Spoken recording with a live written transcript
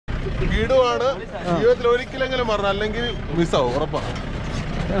വീടുമാണ് ജീവിതത്തിൽ ഒരിക്കലെങ്കിലും പറഞ്ഞ അല്ലെങ്കിൽ മിസ്സാവും ഉറപ്പാണ്.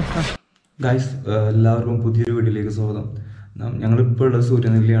 ഗൈസ് എല്ലാവർക്കും പുതിയൊരു വീഡിയോയിലേക്ക് സ്വാഗതം. ഞങ്ങളിപ്പോൾ ഉള്ളത്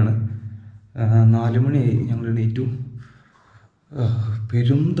സൂര്യനെല്ലിയാണ്. 4 മണിയായി ഞങ്ങൾ എണീറ്റു.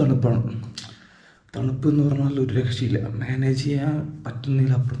 പെരും തണുപ്പാണ്. തണുപ്പ് എന്ന് പറഞ്ഞാൽ ഒരു രക്ഷയില്ല, മാനേജ് ചെയ്യാൻ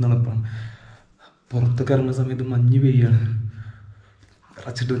പറ്റുന്നില്ല. അപ്പുറം തണുപ്പാണ്. പുറത്തൊക്കെ ഇറങ്ങുന്ന സമയത്ത് മഞ്ഞ് പെയ്യാണ്,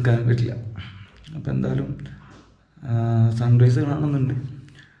 അടച്ചിട്ട് നിൽക്കാൻ പറ്റില്ല. അപ്പോൾ എന്തായാലും സൺറൈസ് കാണുന്നുണ്ട്.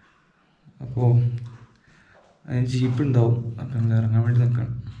 അപ്പോൾ അതിന് ജീപ്പ് ഉണ്ടാവും. അപ്പോൾ ഞങ്ങൾ ഇറങ്ങാൻ വേണ്ടി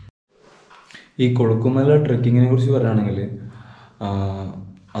നിൽക്കണം. ഈ കൊളുക്കുമല ട്രെക്കിങ്ങിനെ കുറിച്ച് പറയുകയാണെങ്കിൽ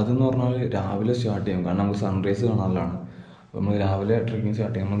അതെന്ന് പറഞ്ഞാൽ രാവിലെ സ്റ്റാർട്ട് ചെയ്യും. കാരണം നമുക്ക് സൺറൈസ് കാണാനുള്ളതാണ്. അപ്പോൾ നമ്മൾ രാവിലെ ട്രെക്കിങ്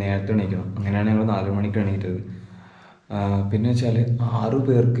സ്റ്റാർട്ട് ചെയ്യും. നമ്മൾ നേരത്തെ എണീക്കണം. അങ്ങനെയാണ് ഞങ്ങൾ 4 മണിക്ക് എണീറ്റത്. പിന്നെ വെച്ചാൽ 6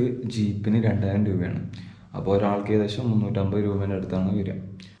 പേർക്ക് ജീപ്പിന് 2000 രൂപയാണ്. അപ്പോൾ ഒരാൾക്ക് ഏകദേശം 350 രൂപേൻ്റെ അടുത്താണ് വരിക.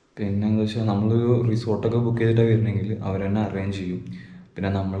 പിന്നെ എന്താ വെച്ചാൽ നമ്മളൊരു റിസോർട്ടൊക്കെ ബുക്ക് ചെയ്തിട്ടാണ് വരണമെങ്കിൽ അവർ തന്നെ അറേഞ്ച് ചെയ്യും. പിന്നെ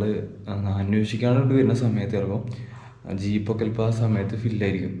നമ്മൾ അന്വേഷിക്കാനായിട്ട് വരുന്ന സമയത്ത് ചിലപ്പോൾ ജീപ്പൊക്കെ ചിലപ്പോൾ ആ സമയത്ത്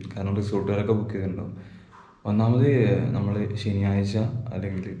ഫില്ലായിരിക്കും. കാരണം റിസോർട്ടുകാരൊക്കെ ബുക്ക് ചെയ്തിട്ടുണ്ടാവും. ഒന്നാമത് നമ്മൾ ശനിയാഴ്ച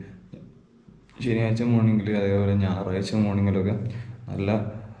അല്ലെങ്കിൽ ശനിയാഴ്ച മോർണിംഗിൽ, അതേപോലെ ഞായറാഴ്ച മോർണിംഗിലൊക്കെ നല്ല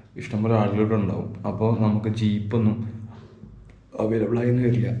ഇഷ്ടംപോലെ ആളുകളൊക്കെ ഉണ്ടാവും. അപ്പോൾ നമുക്ക് ജീപ്പൊന്നും അവൈലബിൾ ആയെന്ന്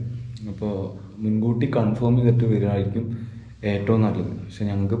വരില്ല. അപ്പോൾ മുൻകൂട്ടി കൺഫേം ചെയ്തിട്ട് വരികയായിരിക്കും ഏറ്റവും നല്ലത്. പക്ഷെ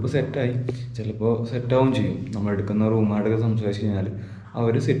ഞങ്ങൾക്കിപ്പോൾ സെറ്റായി, ചിലപ്പോൾ സെറ്റാവും ചെയ്യും. നമ്മൾ എടുക്കുന്ന റൂമായിട്ടൊക്കെ സംസാരിച്ച് കഴിഞ്ഞാൽ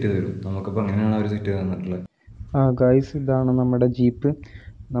അവർ സെറ്റ് ചെയ്ത് തരും. നമുക്കിപ്പോൾ അങ്ങനെയാണ് അവർ സെറ്റ് ചെയ്ത് തന്നിട്ടുള്ളത്. ഗൈസ്, ഇതാണ് നമ്മുടെ ജീപ്പ്.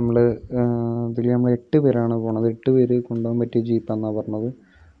 ഇതിൽ നമ്മൾ 8 പേരാണ് പോണത്. 8 പേര് കൊണ്ടുപോകാൻ പറ്റിയ ജീപ്പാണെന്നാണ് പറഞ്ഞത്.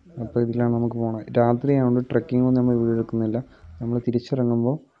 അപ്പോൾ ഇതിലാണ് നമുക്ക് പോകണം. രാത്രി ആയതുകൊണ്ട് ട്രെക്കിങ്ങൊന്നും നമ്മൾ വീഡിയോ എടുക്കുന്നില്ല. നമ്മൾ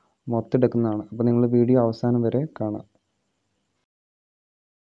തിരിച്ചിറങ്ങുമ്പോൾ മൊത്തം എടുക്കുന്നതാണ്. അപ്പോൾ നിങ്ങൾ വീഡിയോ അവസാനം വരെ കാണാം.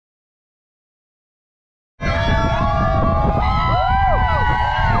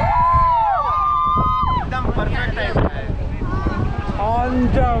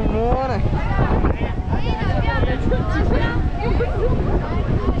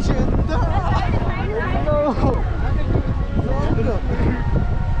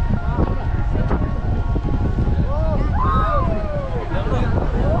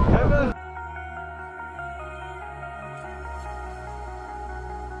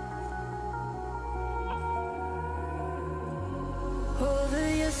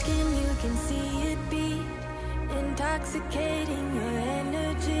 Intoxicating your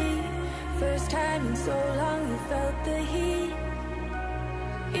energy. First time in so long you felt the heat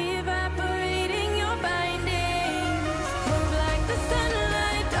evaporating your bindings. Move like the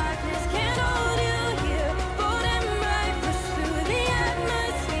sunlight, darkness can't hold you here. Bold and bright, push through the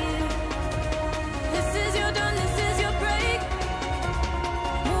atmosphere. This is your dawn, this is your break.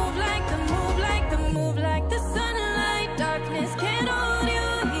 Move like the sunlight, darkness can't hold you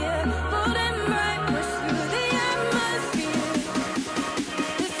here. Bold and bright, push through the atmosphere.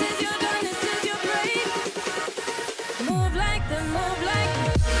 This is your dawn, this is your break. Move like the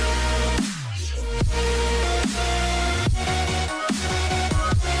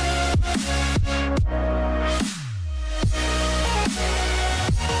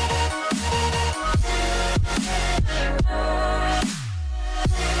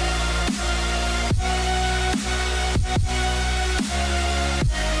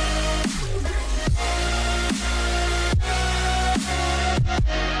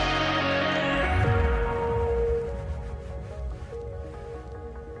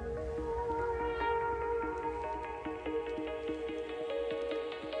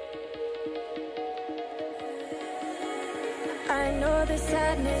I know the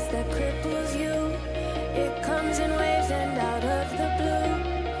sadness that cripples you. It comes in waves and out of the blue.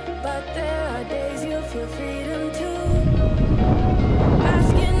 But there are days you feel freedom too.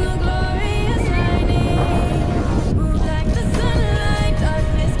 Bask in the glorious lightning. Move like the sunlight,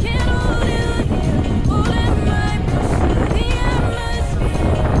 darkness can't hold you here. Bold and bright, push through the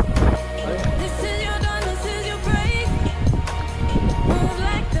atmosphere. This is your dawn, this is your break. Move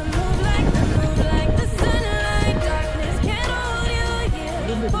like the sunlight, darkness can't hold you here.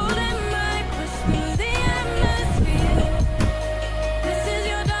 Bold and bright, push through the atmosphere. This is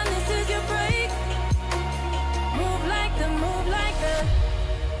your dawn, this is your break. Move like the move like the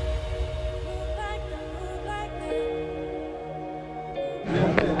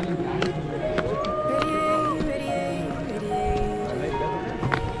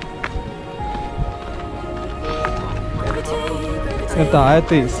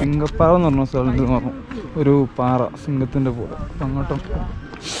താഴത്തെ സിംഗപ്പാറ എന്ന് പറഞ്ഞ സ്ഥലത്ത് പറഞ്ഞു ഒരു പാറ സിംഗത്തിൻ്റെ പോലെ. അപ്പം അങ്ങോട്ടും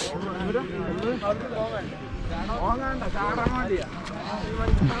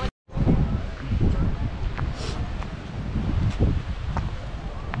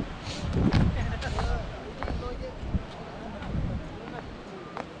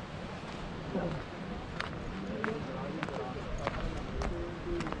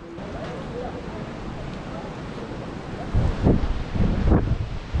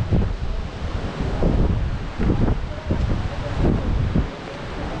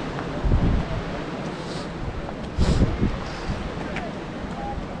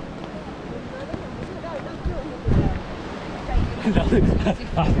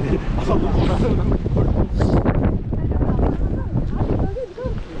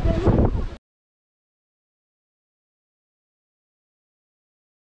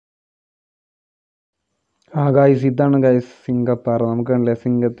ഗായ്സ്, ഇതാണ് ഗായ്സ് സിംഗപ്പാറ. നമുക്ക് കണ്ടില്ലേ,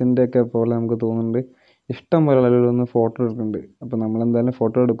 സിംഗത്തിൻ്റെ ഒക്കെ പോലെ നമുക്ക് തോന്നുന്നുണ്ട്. ഇഷ്ടം പോലെ ആളുകളൊന്ന് ഫോട്ടോ എടുക്കുന്നുണ്ട്. അപ്പോൾ നമ്മളെന്തായാലും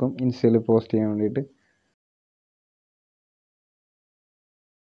ഫോട്ടോ എടുക്കും ഇൻസ്റ്റയിൽ പോസ്റ്റ് ചെയ്യാൻ വേണ്ടിയിട്ട്.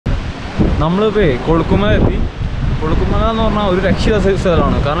 നമ്മളിപ്പോൾ കൊളുക്കുമല എത്തി. കൊളുക്കുമല എന്ന് പറഞ്ഞാൽ ഒരു രക്ഷയില്ലാത്ത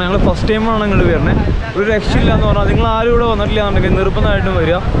സ്ഥലമാണ്. കാരണം ഞങ്ങൾ ഫസ്റ്റ് ടൈമാണ് ഇങ്ങോട്ട് വരുന്നത്. ഒരു രക്ഷയില്ല എന്ന് പറഞ്ഞാൽ നിങ്ങൾ ആരും ഇവിടെ വന്നിട്ടില്ല എന്നുണ്ടെങ്കിൽ നിർബന്ധമായിട്ടും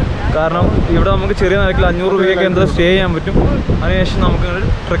വരിക. കാരണം ഇവിടെ നമുക്ക് ചെറിയ നിരക്കിൽ 500 രൂപയൊക്കെ എന്താ സ്റ്റേ ചെയ്യാൻ പറ്റും. അതിനുശേഷം നമുക്ക്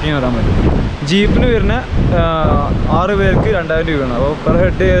ട്രക്കിങ് വരാൻ പറ്റും. ജീപ്പിന് വരുന്ന 6 പേർക്ക് 2000 രൂപയാണ്. അപ്പോൾ പെർ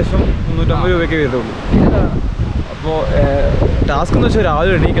ഹെഡ് ഏകദേശം 350 രൂപയ്ക്ക് വരുന്നുള്ളൂ. അപ്പോൾ ടാസ്ക് എന്ന് വെച്ചാൽ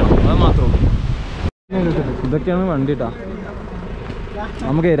രാവിലെ എണീക്കണം, അത് മാത്രമേ ഉള്ളൂ. ഇതൊക്കെയാണ് വണ്ടി കേട്ടോ.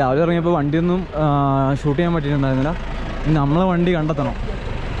 നമുക്ക് രാവിലെ ഇറങ്ങിയപ്പോൾ വണ്ടിയൊന്നും ഷൂട്ട് ചെയ്യാൻ പറ്റിയിട്ടുണ്ടായിരുന്നില്ല. ഇനി നമ്മളെ വണ്ടി കണ്ടെത്തണം.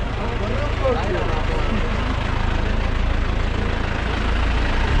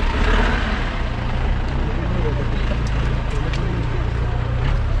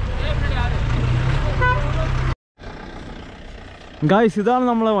 ഗായ്സ്, ഇതാണ്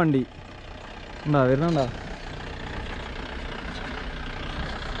നമ്മളെ വണ്ടി. ഉണ്ടാ വരുന്നുണ്ടോ?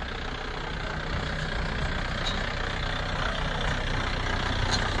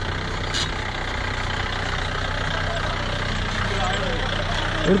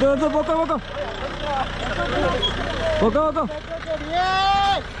 എടുത്തോ, പൊക്കോ പൊക്കോ പൊക്കോ പൊക്കോ.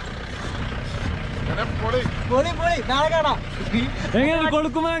 എങ്ങനെയാണ്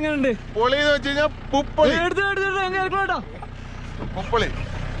കൊളുക്കുമല? എങ്ങനെയുണ്ട്? പൊളി എന്ന് വെച്ച് കഴിഞ്ഞാൽ പുപ്പൊളി. പുപ്പൊളി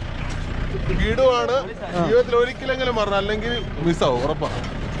വീടുമാണ്. ജീവിതത്തിൽ ഒരിക്കലെങ്കിലും പറഞ്ഞ, അല്ലെങ്കിൽ മിസ്സാവും ഉറപ്പാണ്.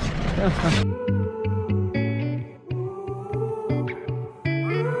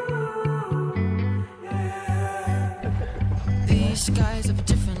 These skies have a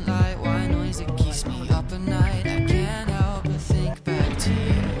different light. Why noise that keeps me up at night? I can't help but think back to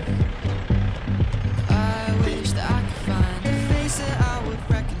you. I wish that I could find a face that I would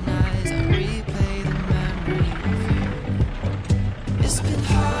recognize. I replay the memory of you. It's been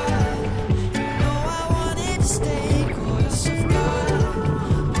hard, you know I wanted to stay. Caught us off guard,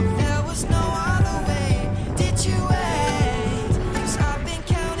 but there was no other way. Did you wait? 'Cause I've been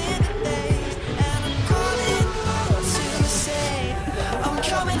counting the days, and I'm calling up to say I'm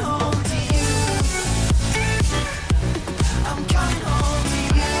coming home to you. I'm coming home to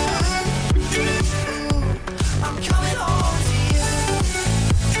you. I'm coming home to you.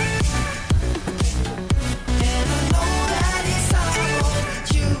 And I know that it's hard with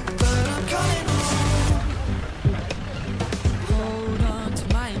you, but I'm coming home. Hold on to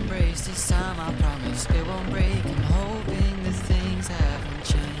my embrace. This time I promise it won't break. I'm hoping that things haven't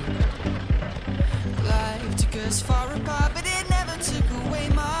changed. Life took us far apart, but it never took away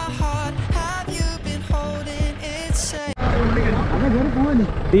my heart. Have you been holding it safe?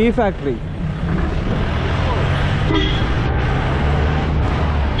 Tea factory.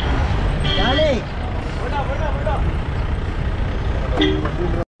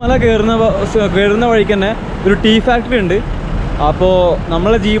 മല കയറുന്ന വഴിക്ക് തന്നെ ഒരു tea factory ഉണ്ട്. അപ്പോൾ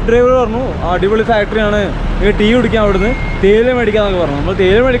നമ്മളെ jeep driver പറഞ്ഞു അടിപൊളി ഫാക്ടറിയാണ്, നിങ്ങൾ ടീ കുടിക്കാൻ അവിടുന്ന് തേയില മേടിക്കാന്നൊക്കെ പറഞ്ഞു. നമ്മൾ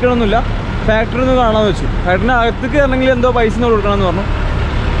തേയില മേടിക്കണമെന്നില്ല, ഫാക്ടറി ഒന്ന് കാണാമെന്ന് വെച്ചു. ഫാക്ടറിൻ്റെ അകത്തേക്ക് കയറണമെങ്കിൽ എന്തോ പൈസ കൊടുക്കണമെന്ന് പറഞ്ഞു.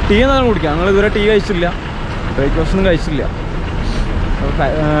 ടീ എന്നാലും കുടിക്കാം. ഞങ്ങൾ ഇതുവരെ ടീ കഴിച്ചില്ല, ബ്രേക്ക്ഫാസ്റ്റ് ഒന്നും കഴിച്ചില്ല.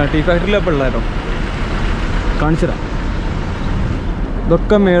 ടീ ഫാക്ടറിയിൽ അപ്പോൾ ഉള്ളതായിട്ടോ, കാണിച്ചു തരാം.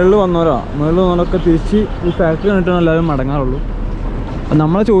 ഇതൊക്കെ മേളിൽ വന്നവരൊക്കെ തിരിച്ച് ഈ ഫാക്ടറി കണ്ടിട്ടാണ് എല്ലാവരും മടങ്ങാറുള്ളൂ. അപ്പം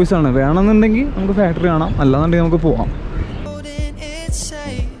നമ്മളെ ചോയ്സാണ്, വേണമെന്നുണ്ടെങ്കിൽ നമുക്ക് ഫാക്ടറി കാണാം, അല്ലാന്നുണ്ടെങ്കിൽ നമുക്ക് പോകാം. Holding it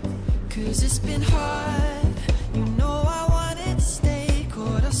safe, 'cause it's been hard. You know I wanted to stay,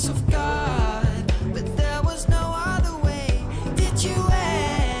 caught us off guard, but there was no other way. Did you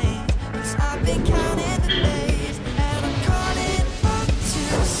wait? 'Cause I've been counting the days, and I'm calling up to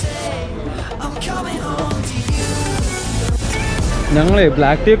say I'm coming home to you. ഞങ്ങളെ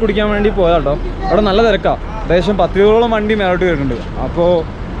black tea കുടിക്കാൻ വേണ്ടി പോയതാട്ടോ. അവിടെ നല്ല തിരക്കാണ്. ഏകദേശം 10 വണ്ടി മേലോട്ട് കയറുന്നുണ്ട്. അപ്പോൾ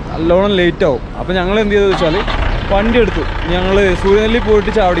നല്ലോണം ലേറ്റ് ആവും. അപ്പോൾ ഞങ്ങൾ എന്ത് ചെയ്തെന്ന് വെച്ചാൽ വണ്ടി എടുത്തു. ഞങ്ങൾ സൂര്യനെല്ലി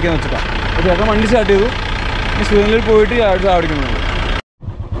പോയിട്ട് ചാവടിക്കാന്ന് വെച്ചിട്ടാണ്. അപ്പോൾ ചേട്ടൻ വണ്ടി സ്റ്റാർട്ട് ചെയ്തു. സൂര്യനെല്ലി പോയിട്ട് ചാവടിക്കുന്നുണ്ട്.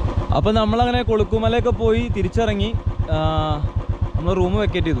 അപ്പോൾ നമ്മളങ്ങനെ കൊളുക്കുമലയൊക്കെ പോയി തിരിച്ചിറങ്ങി നമ്മൾ റൂം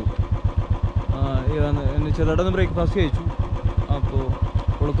വെക്കേറ്റ് ചെയ്തു. ചെറുതായിട്ടൊന്ന് ബ്രേക്ക്ഫാസ്റ്റ് കഴിച്ചു. അപ്പോൾ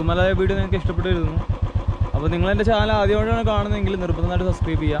കൊളുക്കുമല വീഡിയോ നിങ്ങൾക്ക് ഇഷ്ടപ്പെട്ടിരുന്നു. അപ്പോൾ നിങ്ങളെൻ്റെ ചാനൽ ആദ്യമായിട്ടാണ് കാണുന്നതെങ്കിൽ നിർബന്ധമായിട്ട്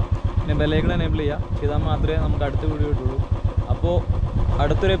സബ്സ്ക്രൈബ് ചെയ്യുക, പിന്നെ ബെല്ലൈക്കൺ എനേബിൾ ചെയ്യുക. ചെയ്താൽ മാത്രമേ നമുക്ക് അടുത്ത വീഡിയോ കിട്ടുള്ളൂ. അപ്പോൾ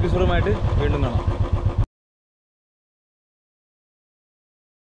അടുത്തൊരു എപ്പിസോഡുമായിട്ട് വീണ്ടും കാണാം.